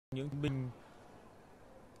những chiến binh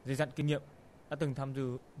dày dặn kinh nghiệm đã từng tham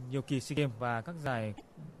dự nhiều kỳ SEA Games và các giải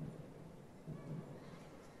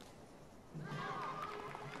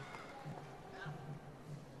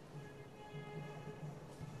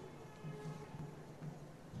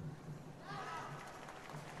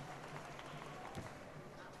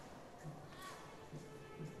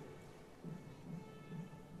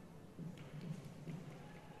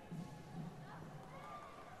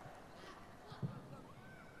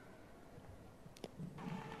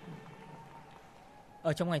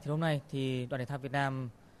Ở trong ngày thi đấu này thì đoàn thể thao Việt Nam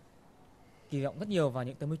kỳ vọng rất nhiều vào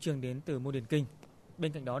những tấm huy chương đến từ môn điền kinh.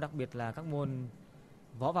 Bên cạnh đó đặc biệt là các môn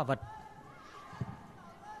võ và vật.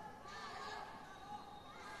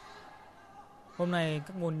 Hôm nay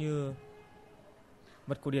các môn như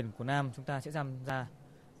vật cổ điển của nam chúng ta sẽ tham gia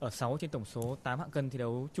ở 6 trên tổng số 8 hạng cân thi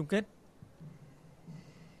đấu chung kết.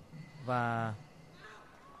 Và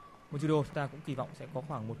môn judo chúng ta cũng kỳ vọng sẽ có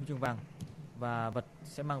khoảng 1 huy chương vàng và vật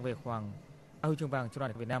sẽ mang về khoảng 3 huy chương vàng cho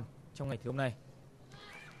đoàn thể thao Việt Nam trong ngày thi đấu này.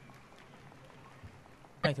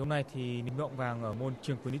 Ngày thi đấu này thì niềm hy vọng vàng ở môn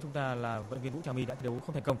trường quyền nữ chúng ta là vận động viên Vũ Trà My đã thi đấu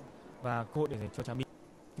không thành công và cơ hội để cho Trà My.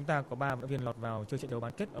 Chúng ta có 3 vận động viên lọt vào chơi trận đấu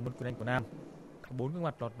bán kết ở môn quyền Anh của nam, 4 gương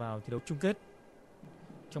mặt lọt vào thi đấu chung kết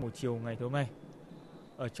trong buổi chiều ngày thi đấu này.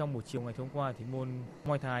 Ở trong buổi chiều ngày hôm qua thì môn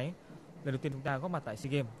Muay Thái lần đầu tiên chúng ta góp mặt tại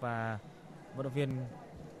SEA Games và vận động viên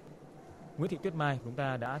Nguyễn Thị Tuyết Mai chúng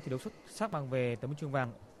ta đã thi đấu xuất sắc mang về tấm huy chương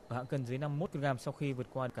vàng ở hạng cân dưới 51 kg sau khi vượt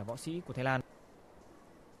qua cả võ sĩ của Thái Lan.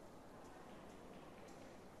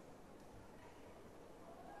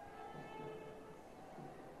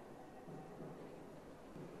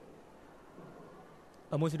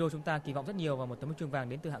 Ở môn judo chúng ta kỳ vọng rất nhiều vào một tấm huy chương vàng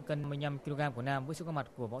đến từ hạng cân 55 kg của nam với sự góp mặt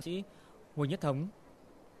của võ sĩ Huỳnh Nhất Thống.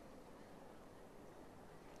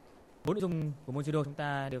 4 nội dung của môn judo chúng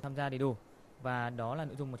ta đều tham gia đầy đủ và đó là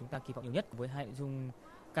nội dung mà chúng ta kỳ vọng nhiều nhất với 2 nội dung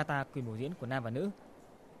kata quyền biểu diễn của nam và nữ.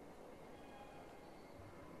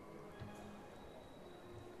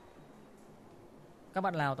 Các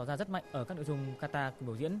bạn Lào tỏ ra rất mạnh ở các nội dung kata quyền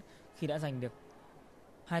biểu diễn khi đã giành được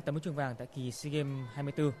 2 tấm huy chương vàng tại kỳ SEA Games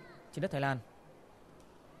 24 trên đất Thái Lan.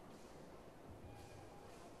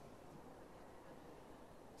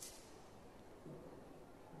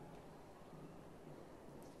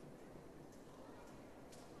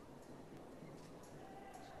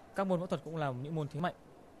 Các môn võ thuật cũng là những môn thế mạnh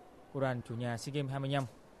của đoàn chủ nhà SEA Games 25.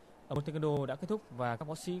 Ở môn taekwondo đã kết thúc và các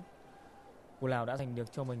võ sĩ của Lào đã giành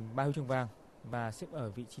được cho mình 3 huy chương vàng và xếp ở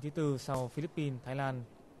vị trí thứ 4 sau Philippines, Thái Lan,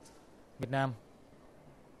 Việt Nam.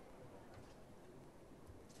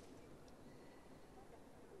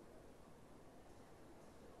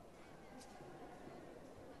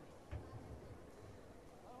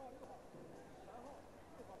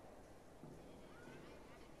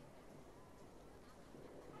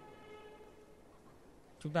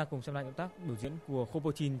 Chúng ta cùng xem lại động tác biểu diễn của KHOR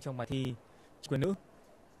POH CHIN trong bài thi quyền nữ.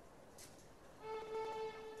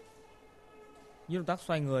 Những động tác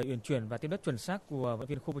xoay người, uyển chuyển và tiếp đất chuẩn xác của vận động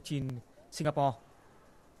viên KHOR POH CHIN Singapore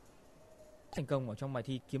thành công ở trong bài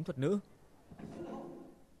thi kiếm thuật nữ.